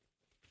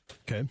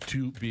Okay.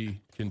 To be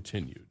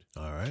continued.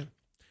 All right.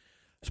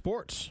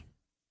 Sports.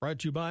 Brought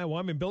to you by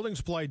Wyoming Building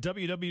Supply,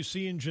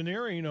 WWC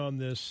Engineering on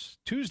this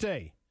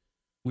Tuesday.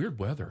 Weird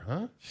weather,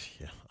 huh?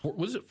 Yeah.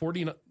 Was it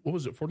 49? What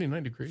was it?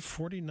 49 degrees?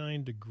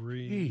 49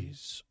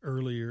 degrees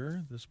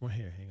earlier this morning.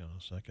 Here, hang on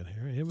a second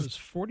here. It was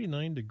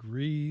 49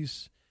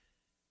 degrees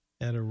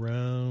at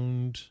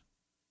around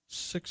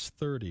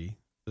 6:30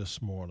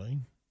 this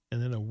morning,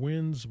 and then the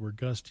winds were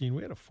gusting.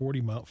 We had a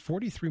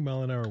 43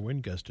 mile an hour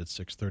wind gust at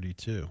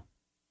 6:32.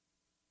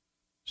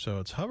 So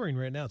it's hovering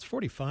right now. It's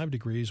 45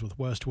 degrees with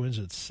west winds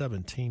at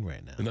 17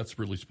 right now. And that's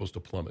really supposed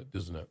to plummet,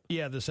 isn't it?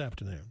 Yeah, this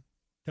afternoon.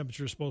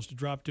 Temperature is supposed to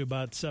drop to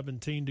about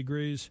 17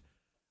 degrees.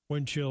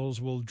 Wind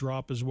chills will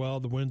drop as well.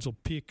 The winds will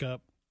peak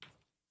up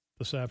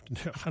this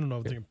afternoon. I don't know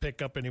if they can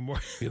pick up anymore.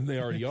 And they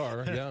already are.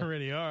 Yeah. They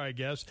already are, I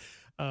guess.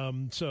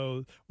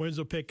 So winds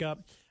will pick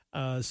up.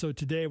 So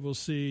today we'll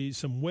see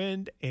some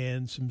wind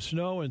and some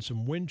snow and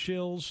some wind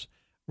chills.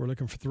 We're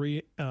looking for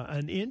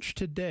an inch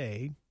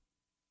today.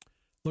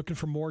 Looking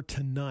for more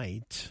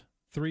tonight.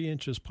 3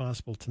 inches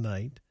possible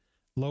tonight.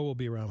 Low will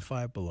be around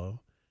 5 below.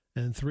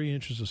 And 3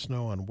 inches of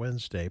snow on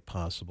Wednesday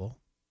possible.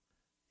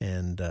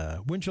 And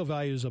wind chill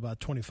value is about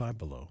 25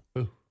 below.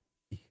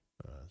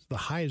 The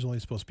high is only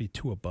supposed to be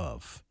 2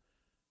 above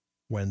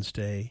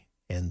Wednesday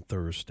and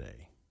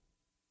Thursday.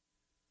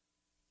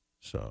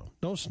 So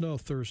no snow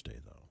Thursday,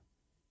 though.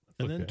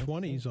 And then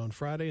 20s on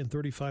Friday and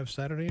 35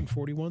 Saturday and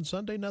 41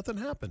 Sunday. Nothing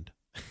happened.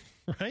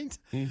 Right?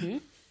 Mm-hmm.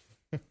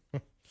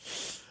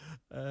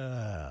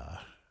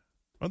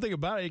 One thing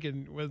about it, you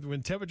can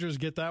when temperatures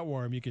get that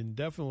warm, you can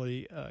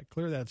definitely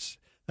clear that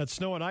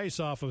snow and ice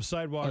off of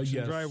sidewalks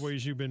and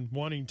driveways you've been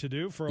wanting to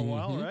do for a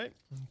while, right?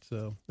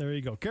 So there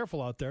you go.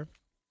 Careful out there.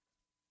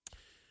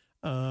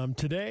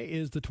 Today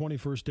is the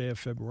 21st day of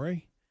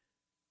February.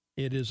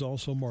 It is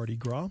also Mardi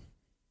Gras.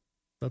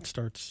 That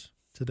starts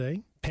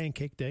today.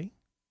 Pancake Day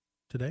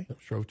today.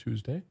 Shrove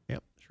Tuesday.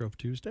 Yep, Shrove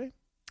Tuesday.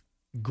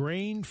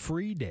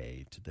 Grain-free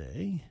day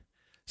today.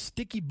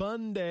 Sticky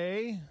Bun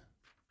Day.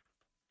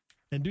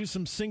 And do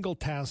some single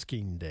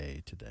tasking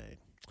day today.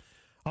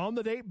 On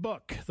the date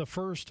book, the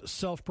first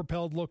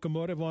self-propelled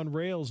locomotive on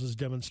rails is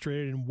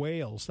demonstrated in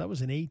Wales. That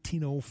was in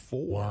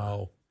 1804.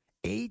 Wow.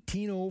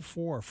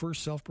 1804,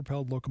 first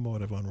self-propelled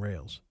locomotive on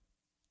rails.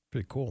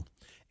 Pretty cool.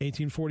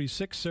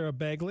 1846, Sarah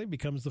Bagley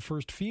becomes the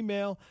first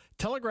female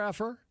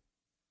telegrapher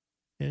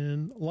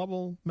in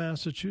Lowell,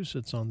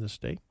 Massachusetts on this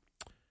date.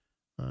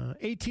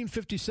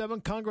 1857,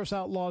 Congress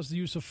outlaws the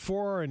use of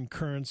foreign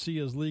currency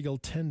as legal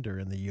tender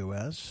in the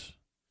U.S.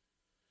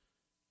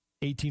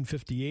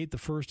 1858, the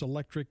first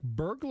electric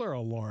burglar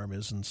alarm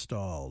is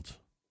installed.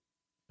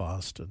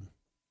 Boston.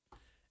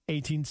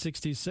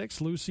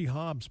 1866, Lucy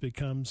Hobbs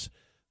becomes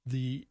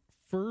the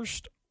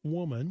first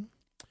woman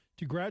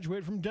to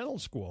graduate from dental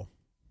school.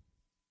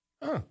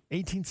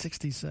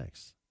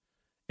 1866.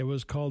 It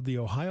was called the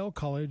Ohio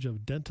College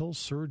of Dental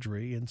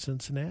Surgery in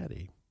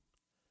Cincinnati.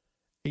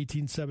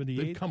 1878.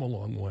 They've come a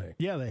long way.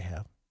 Yeah, they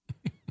have.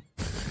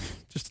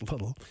 Just a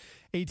little.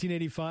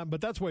 1885, but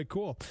that's way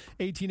cool.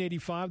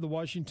 1885, the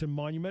Washington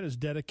Monument is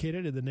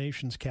dedicated in the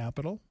nation's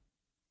capital.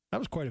 That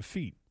was quite a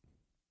feat.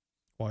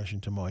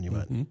 Washington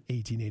Monument,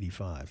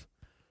 1885.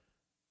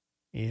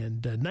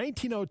 And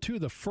 1902,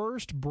 the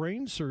first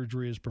brain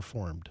surgery is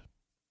performed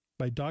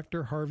by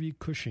Dr. Harvey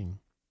Cushing.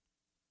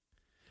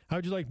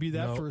 How'd you like to be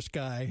that first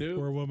guy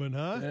or woman,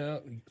 huh? Yeah.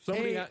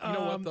 Somebody, you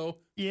know what, though?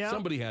 Yeah.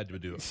 Somebody had to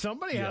do it.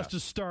 Somebody has to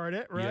start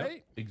it, right?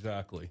 Yep,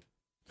 exactly.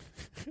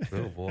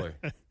 Oh, boy.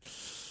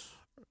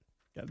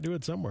 Got to do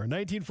it somewhere.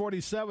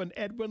 1947,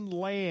 Edwin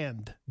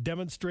Land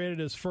demonstrated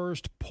his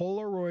first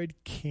Polaroid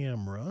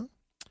camera,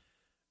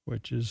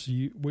 which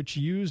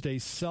used a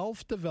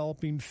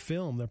self-developing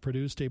film that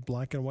produced a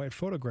black and white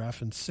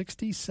photograph in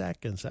 60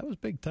 seconds. That was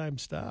big-time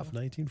stuff,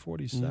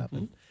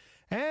 1947.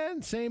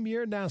 And same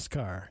year,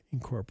 NASCAR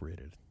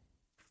incorporated.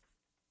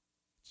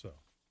 So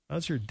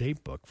that's your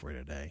date book for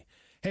today.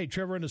 Hey,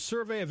 Trevor, in a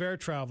survey of air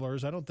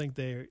travelers, I don't think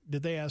did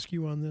they ask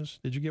you on this?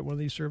 Did you get one of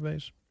these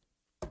surveys?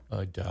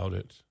 I doubt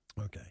it.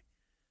 Okay.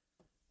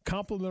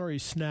 Complimentary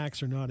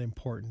snacks are not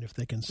important if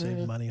they can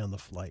save money on the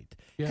flight.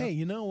 Yeah. Hey,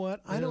 you know what?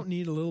 I don't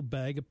need a little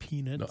bag of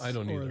peanuts I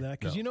don't or either. that.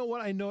 Because you know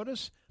what I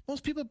notice?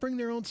 Most people bring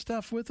their own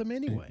stuff with them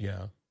anyway.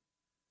 Yeah.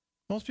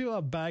 Most people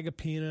have a bag of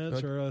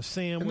peanuts or a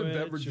sandwich. And the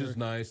beverage is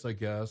nice, I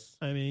guess.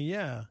 I mean,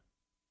 yeah.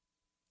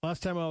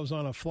 Last time I was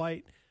on a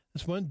flight,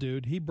 this one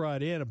dude, he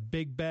brought in a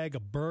big bag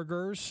of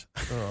burgers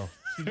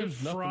and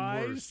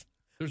fries.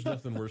 There's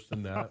nothing worse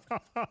than that.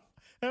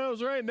 And I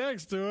was right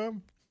next to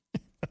him.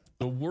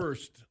 The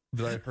worst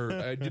that I heard,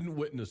 I didn't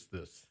witness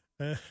this,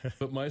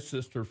 but my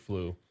sister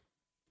flew,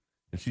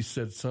 and she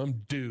said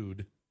some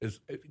dude,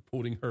 is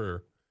quoting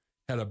her,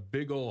 had a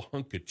big old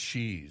hunk of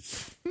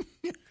cheese.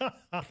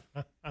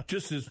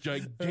 Just this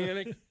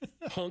gigantic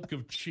hunk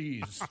of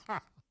cheese.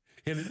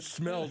 And it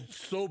smelled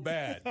so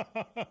bad.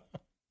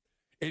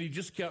 And he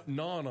just kept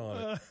gnawing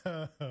on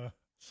it.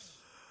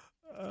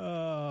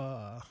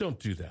 Don't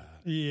do that.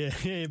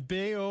 Yeah,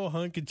 big old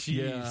hunk of cheese.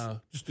 Yeah,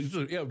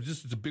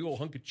 it's a big old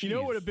hunk of cheese. You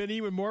know, it would have been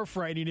even more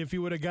frightening if he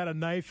would have got a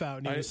knife out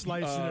and he was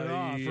slicing it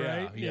off,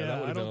 right?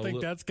 Yeah, I don't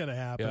think that's going to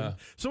happen. Yeah.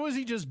 So was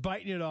he just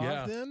biting it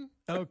off then?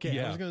 Okay,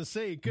 I was going to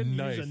say, you couldn't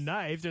use a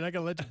knife. They're not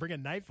going to let you bring a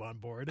knife on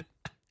board.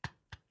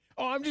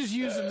 Oh, I'm just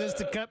using this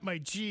to cut my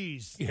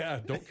cheese. Yeah,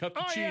 don't cut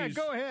the cheese. Yeah,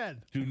 go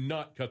ahead. Do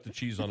not cut the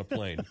cheese on a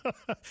plane.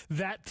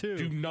 That too.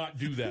 Do not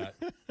do that.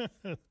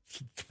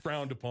 It's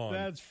frowned upon.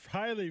 That's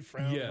highly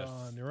frowned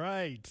on.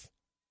 Right.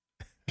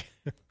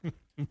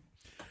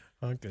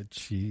 Hunk of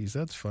cheese.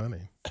 That's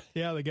funny.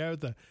 Yeah, the guy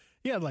with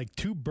he had like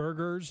 2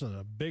 burgers and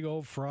a big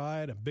old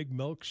fry and a big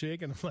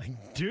milkshake. And I'm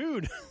like,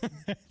 dude,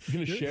 you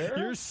going to share?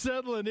 You're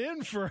settling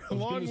in for a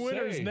long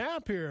winter's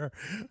nap here.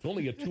 It's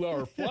only a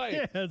 2-hour flight.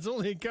 Yeah, it's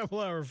only a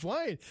couple-hour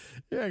flight.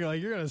 Yeah, like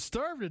you're going to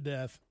starve to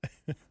death.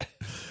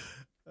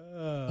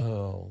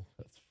 Oh,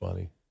 that's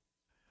funny.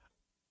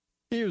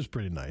 He was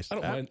pretty nice.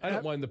 I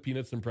don't mind the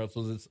peanuts and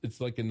pretzels. It's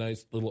like a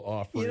nice little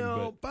offering.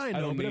 But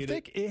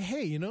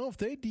if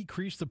they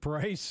decrease the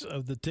price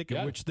of the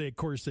ticket, which of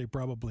course they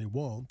probably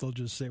won't, they'll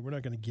just say we're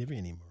not going to give you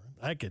any more.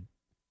 I could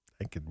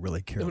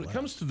really care less. When it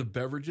comes to the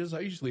beverages, I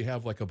usually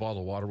have like a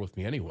bottle of water with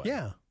me anyway.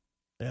 Yeah.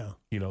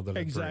 That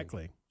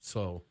exactly.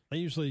 So I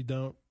usually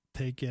don't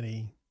take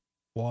any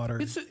water.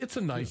 It's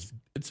a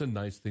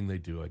nice thing they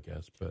do, I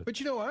guess. But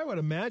I would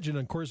imagine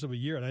in the course of a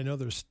year, and I know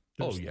there's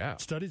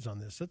studies on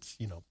this. It's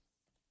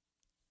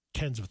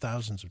tens of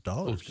thousands of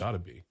dollars. Oh, it's got to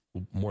be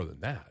more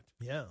than that.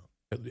 Yeah.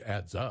 It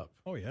adds up.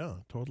 Oh, yeah,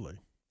 totally.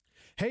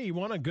 Hey, you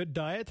want a good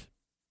diet?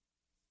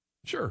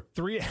 Sure.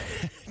 3.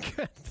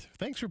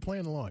 Thanks for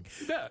playing along.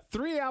 Yeah.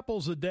 3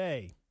 apples a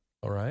day.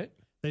 All right.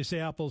 They say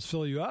apples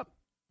fill you up,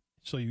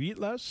 so you eat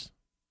less.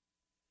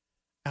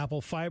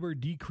 Apple fiber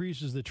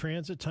decreases the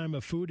transit time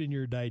of food in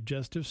your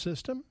digestive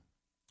system.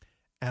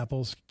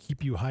 Apples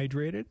keep you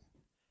hydrated.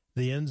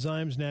 The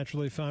enzymes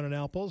naturally found in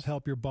apples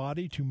help your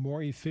body to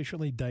more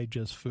efficiently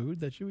digest food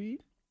that you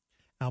eat.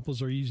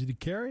 Apples are easy to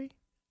carry.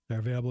 They're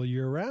available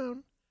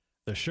year-round.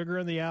 The sugar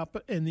in the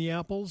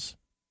apples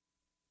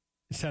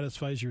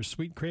satisfies your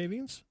sweet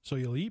cravings, so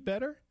you'll eat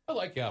better. I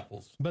like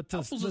apples. But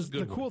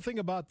the cool thing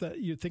about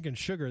that, you're thinking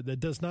sugar, that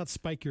does not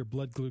spike your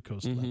blood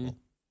glucose level.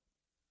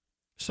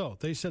 So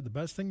they said the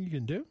best thing you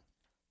can do,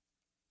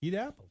 eat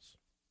apples.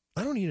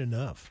 I don't eat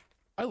enough.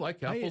 I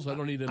like apples. I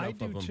don't eat enough of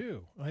them. I do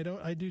too.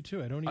 I do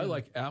too. I don't eat I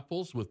like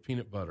apples with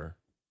peanut butter.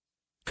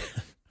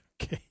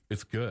 Okay.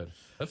 It's good.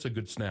 That's a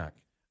good snack.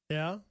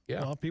 Yeah?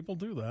 Yeah. Well, people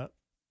do that.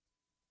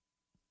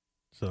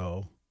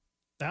 So,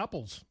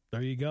 apples.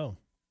 There you go.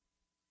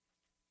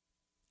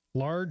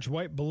 Large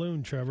white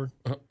balloon, Trevor.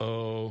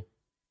 Uh-oh.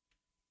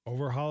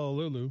 Over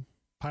Honolulu.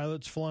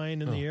 Pilots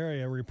flying in the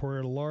area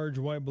reported a large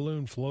white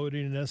balloon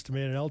floating at an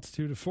estimated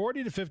altitude of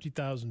 40 to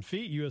 50,000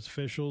 feet. U.S.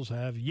 officials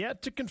have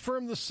yet to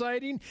confirm the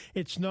sighting.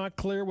 It's not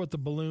clear what the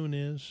balloon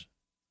is.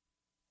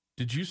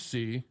 Did you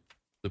see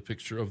the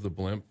picture of the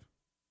blimp?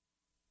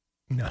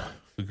 No.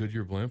 The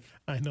Goodyear blimp?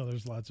 I know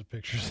there's lots of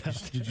pictures out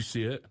there. Did you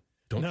see it?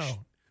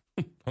 No.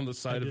 On the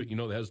side of it,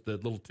 it has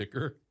that little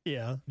ticker?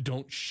 Yeah.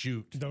 Don't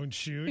shoot. Don't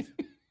shoot.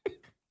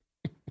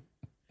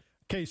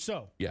 Okay,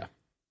 so. Yeah.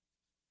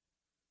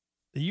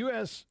 The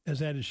U.S. has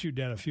had to shoot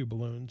down a few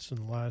balloons in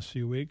the last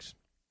few weeks.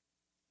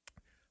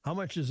 How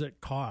much does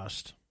it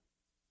cost?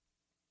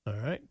 All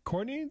right.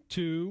 According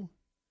to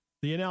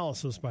the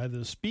analysis by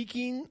the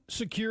Speaking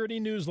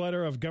Security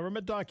newsletter of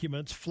government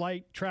documents,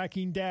 flight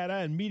tracking data,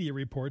 and media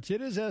reports,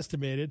 it is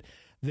estimated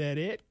that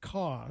it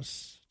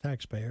costs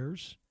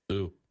taxpayers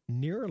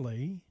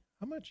nearly,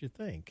 how much you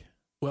think?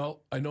 Well,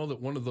 I know that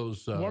one of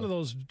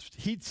those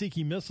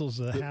heat-seeking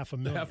missiles is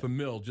 $500,000.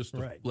 $500,000 just to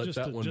let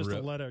that one rip. Just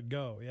to let it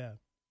go, yeah.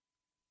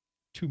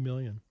 $2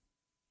 million.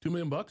 $2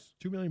 million?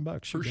 $2 million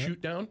for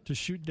shoot down? To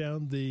shoot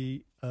down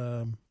the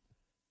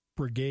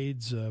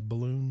brigade's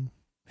balloon.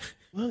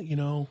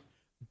 Well,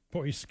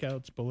 Boy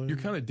Scouts balloon. You're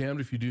kind of damned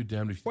if you do,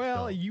 damned if you don't.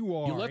 Well, you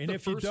are. You let the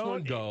first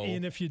one go.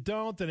 And if you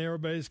don't, then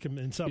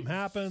and something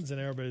happens,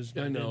 and everybody's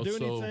going to do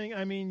anything.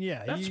 I mean,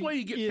 yeah. That's why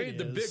you get paid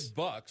the big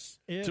bucks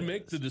to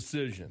make the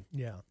decision.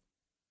 Yeah.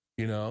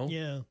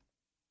 Yeah.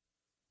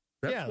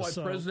 That's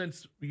why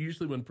presidents,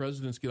 usually when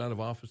presidents get out of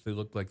office, they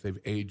look like they've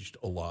aged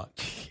a lot.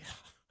 Yeah.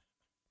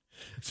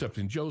 Except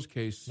in Joe's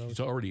case,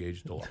 he's already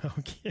aged a lot.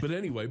 Okay. But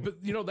anyway,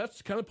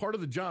 that's kind of part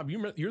of the job.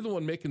 You're the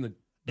one making the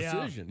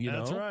decision,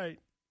 That's right.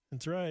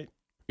 That's right.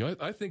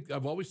 I think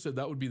I've always said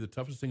that would be the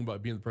toughest thing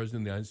about being the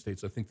president of the United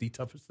States. I think the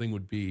toughest thing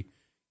would be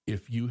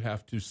if you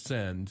have to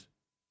send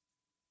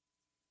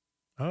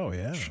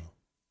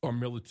our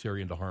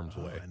military into harm's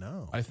way. I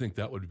know. I think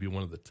that would be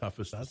one of the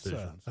toughest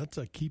decisions. That's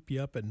a keep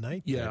you up at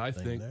night. Yeah, I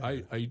think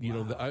I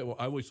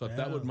always thought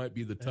that might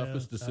be the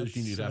toughest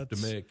decision you'd have to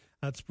make.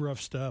 That's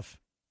rough stuff.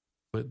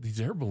 But these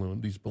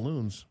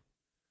balloons,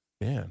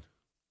 man.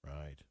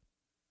 Right.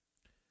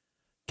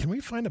 Can we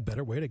find a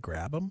better way to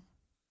grab them?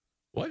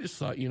 Well, I just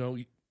thought,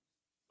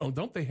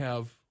 don't they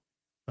have,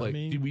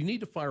 do we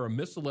need to fire a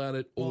missile at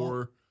it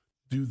or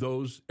do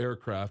those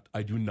aircraft,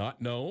 I do not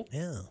know,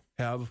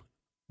 have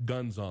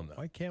guns on them.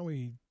 Why can't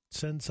we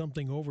send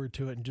something over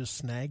to it and just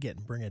snag it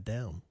and bring it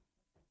down?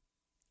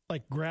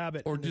 Like grab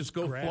it. Or just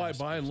go fly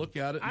by and look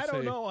at it and I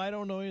don't know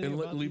anything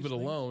and about leave these it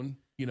things. alone.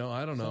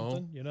 I don't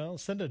know.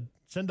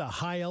 Send a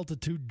high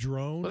altitude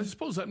drone. But I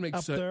suppose that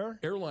makes up there.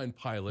 Airline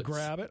pilots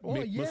Grab it.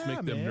 must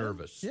make them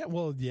nervous. Yeah,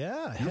 well,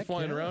 yeah. You're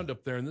flying around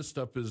up there, and this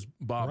stuff is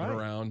bobbing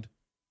around.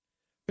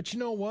 But you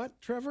know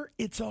what, Trevor?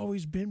 It's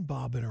always been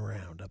bobbing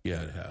around up there.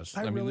 Yeah, it has.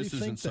 I really this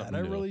think isn't that.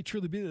 I new. really,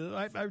 truly believe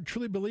that. I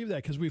truly believe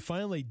that because we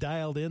finally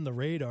dialed in the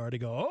radar to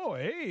go, oh,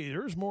 hey,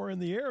 there's more in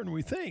the air than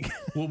we think.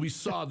 Well, we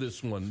saw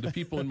this one. The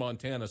people in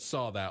Montana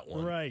saw that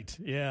one. Right,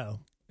 yeah.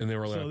 And they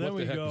were like, So then what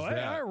we the heck go, is hey,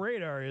 that? our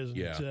radar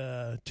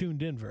isn't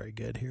tuned in very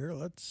good here.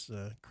 Let's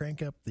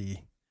crank up the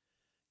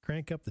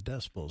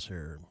decibels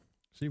here.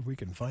 See if we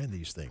can find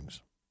these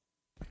things.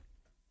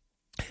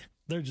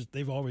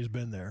 They've always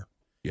been there.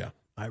 Yeah.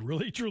 I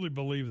really truly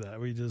believe that.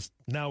 We've just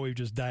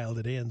dialed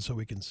it in so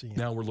we can see them.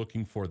 Now we're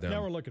looking for them.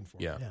 Now we're looking for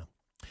Yeah. them.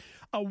 Yeah.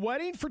 A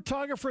wedding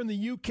photographer in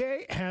the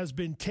UK has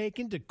been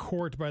taken to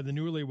court by the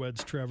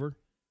newlyweds, Trevor,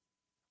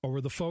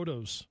 over the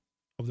photos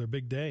of their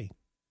big day.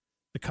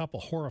 The couple,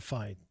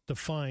 horrified to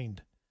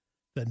find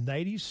that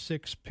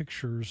 96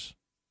 pictures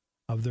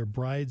of their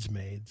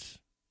bridesmaids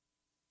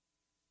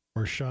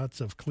were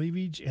shots of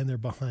cleavage and their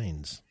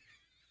behinds.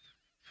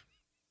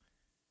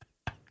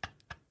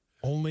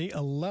 Only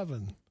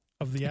 11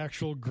 of the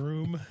actual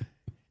groom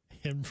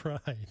and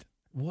bride.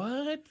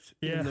 What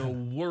in the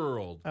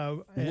world?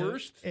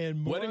 Worst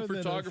wedding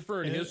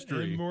photographer in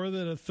history. And more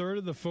than a third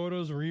of the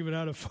photos were even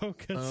out of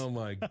focus. Oh,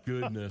 my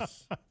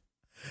goodness.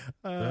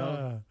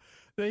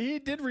 He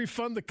did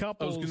refund the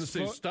couple. I was going to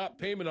say, stop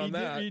payment on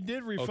that. He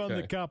did refund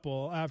the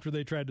couple after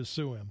they tried to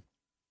sue him.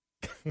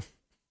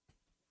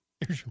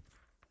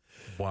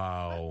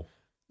 Wow.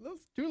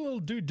 Let's do a little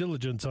due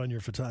diligence on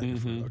your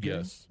photographer. Okay?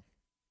 Yes.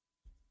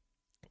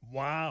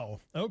 Wow.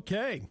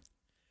 Okay.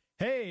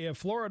 Hey, a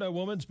Florida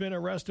woman's been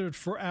arrested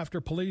after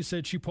police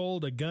said she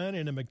pulled a gun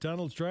in a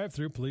McDonald's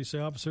drive-thru. Police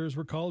officers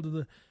were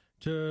called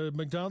to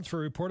McDonald's for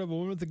a report of a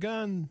woman with a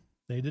gun.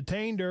 They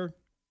detained her.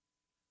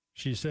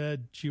 She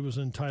said she was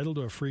entitled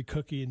to a free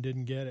cookie and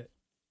didn't get it.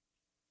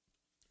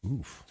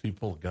 Oof. So you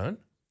pulled a gun?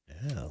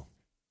 Yeah.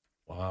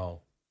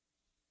 Wow.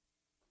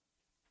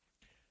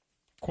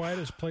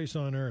 Quietest place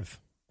on earth.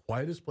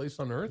 Quietest place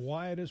on earth?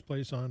 Quietest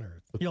place on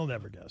earth. You'll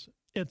never guess it.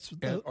 It's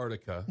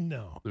Antarctica.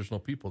 No. There's no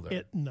people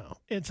there. No.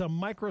 It's a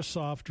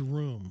Microsoft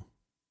room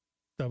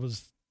that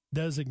was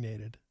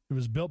designated. It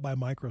was built by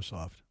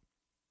Microsoft.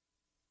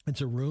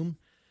 It's a room.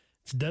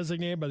 It's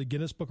designated by the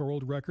Guinness Book of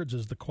World Records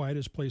as the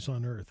quietest place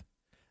on earth.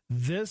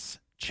 This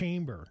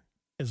chamber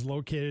is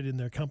located in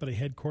their company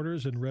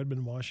headquarters in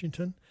Redmond,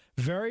 Washington.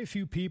 Very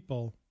few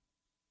people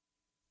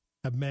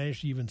have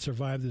managed to even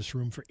survive this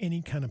room for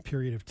any kind of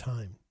period of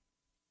time.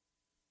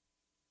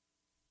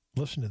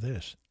 Listen to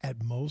this.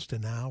 At most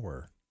an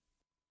hour.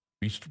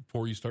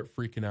 Before you start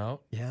freaking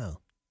out? Yeah.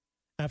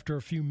 After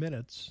a few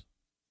minutes,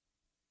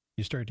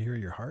 you start to hear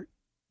your heart.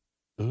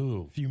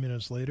 Ooh. A few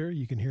minutes later,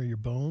 you can hear your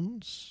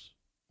bones.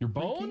 Your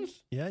creaking.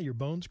 bones? Yeah, your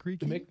bones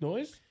creaking. To make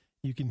noise?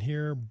 You can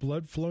hear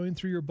blood flowing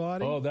through your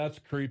body. Oh, that's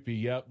creepy.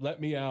 Yep.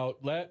 Let me out.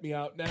 Let me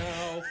out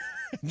now.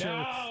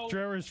 Now.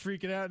 Trevor's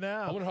freaking out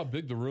now. I wonder how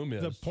big the room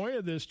is. The point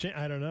of this,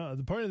 I don't know.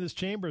 The point of this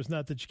chamber is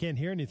not that you can't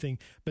hear anything,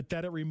 but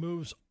that it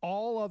removes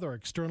all other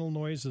external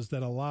noises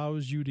that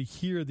allows you to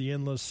hear the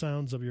endless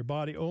sounds of your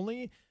body.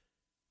 Only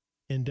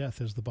in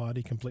death is the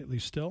body completely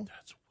still.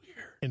 That's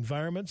weird.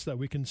 Environments that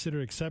we consider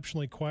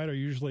exceptionally quiet are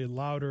usually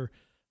louder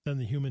than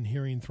the human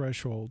hearing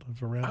threshold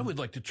of around. I would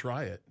like to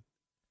try it.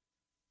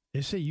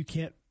 They say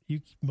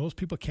most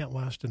people can't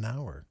last an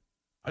hour.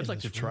 I'd like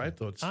to try it,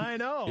 though. I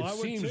know. It I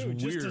would seems too, weird.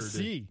 Just to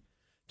see.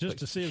 Just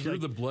to see. Hear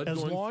the blood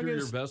going through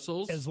your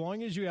vessels? As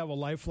long as you have a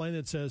lifeline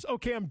that says,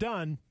 okay, I'm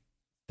done.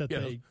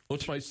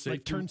 What's my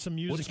safe turn some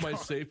music What's my on.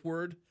 safe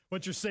word?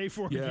 What's your safe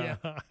word? Yeah.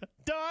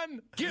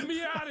 Done. Get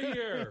me out of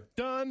here.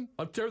 Done.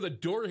 I'll tear the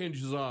door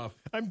hinges off.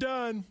 I'm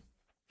done.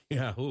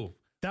 Yeah. Ooh.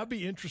 That'd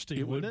be interesting,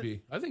 It wouldn't would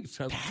be. I think it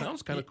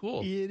sounds kind of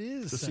cool. It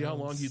is. To see how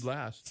long he'd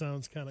last.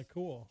 Sounds kind of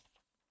cool.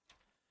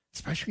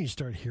 Especially when you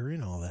start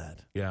hearing all that.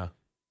 Yeah.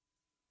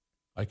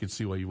 I could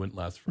see why you wouldn't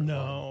last for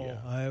long.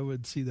 Yeah. I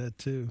would see that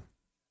too.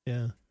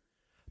 Yeah.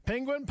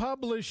 Penguin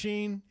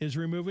Publishing is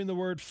removing the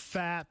word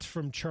fat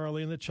from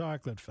Charlie and the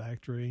Chocolate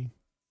Factory.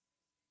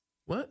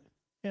 What?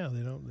 Yeah,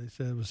 they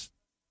said it was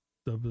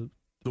the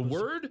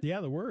word? Yeah,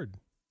 the word.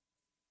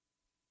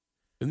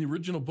 In the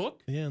original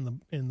book? Yeah,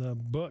 in the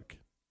book.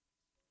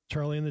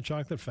 Charlie and the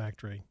Chocolate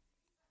Factory.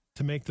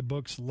 To make the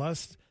books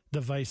less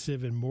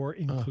divisive and more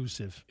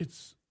inclusive.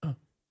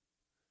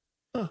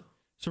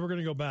 So we're going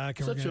to go back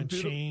and we're going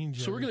to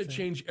change. So we're going to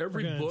change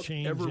every book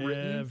ever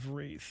written.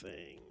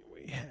 Everything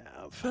we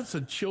have. That's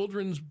a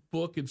children's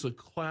book. It's a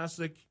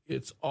classic.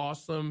 It's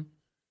awesome,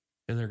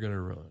 and they're going to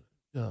ruin it.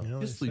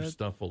 No, just leave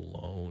stuff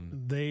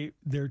alone.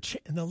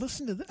 Now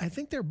listen to.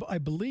 I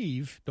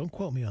believe. Don't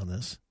quote me on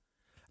this.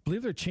 I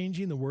believe they're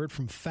changing the word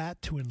from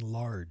fat to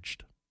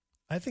enlarged.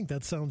 I think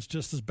that sounds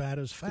just as bad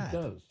as fat. It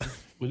does.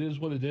 It is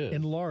what it is.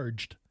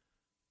 Enlarged.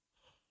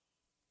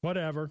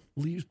 Whatever.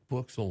 Leave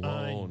books I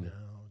alone. know.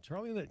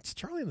 It's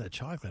Charlie and the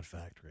Chocolate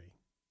Factory.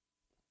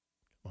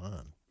 Come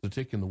on. They're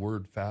taking the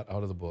word fat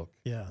out of the book.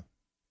 Yeah.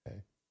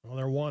 Okay. Well,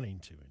 they're wanting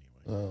to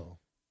anyway. Oh.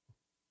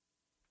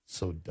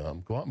 So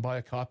dumb. Go out and buy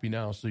a copy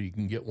now so you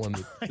can get one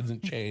that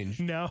isn't changed.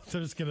 Now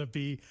there's going to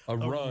be a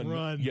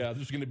run. Yeah,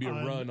 there's going to be a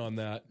run on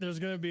that. There's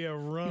going to be a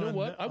run. You know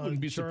what? I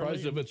wouldn't be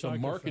surprised if it's a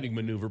marketing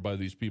maneuver by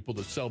these people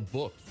to sell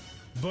books.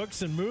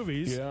 Books and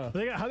movies. Yeah.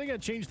 How they got to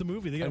change the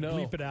movie? They got to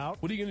bleep it out.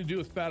 What are you going to do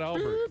with Fat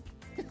Albert?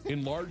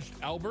 Enlarged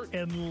Albert?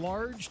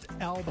 Enlarged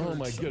Albert. Oh,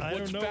 my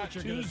goodness. What's Fat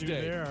what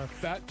Tuesday? There.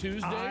 Fat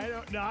Tuesday?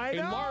 I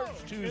know.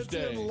 Enlarged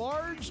Tuesday. It's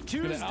Enlarged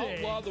Tuesday. Going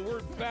to outlaw the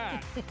word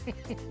fat.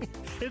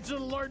 It's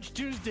Enlarged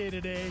Tuesday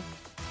today.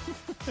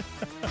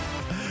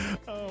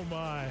 Oh,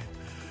 my.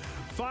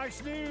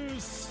 Fox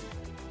News.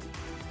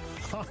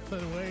 On the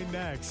way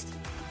next.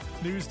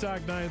 News Talk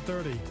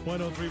 930,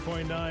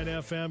 103.9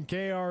 FM,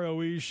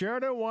 KROE,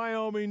 Sheridan,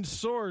 Wyoming,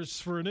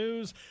 source for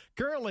news.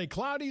 Currently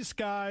cloudy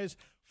skies,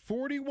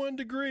 41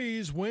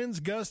 degrees, winds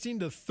gusting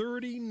to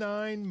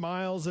 39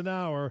 miles an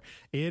hour.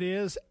 It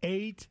is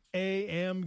 8 a.m.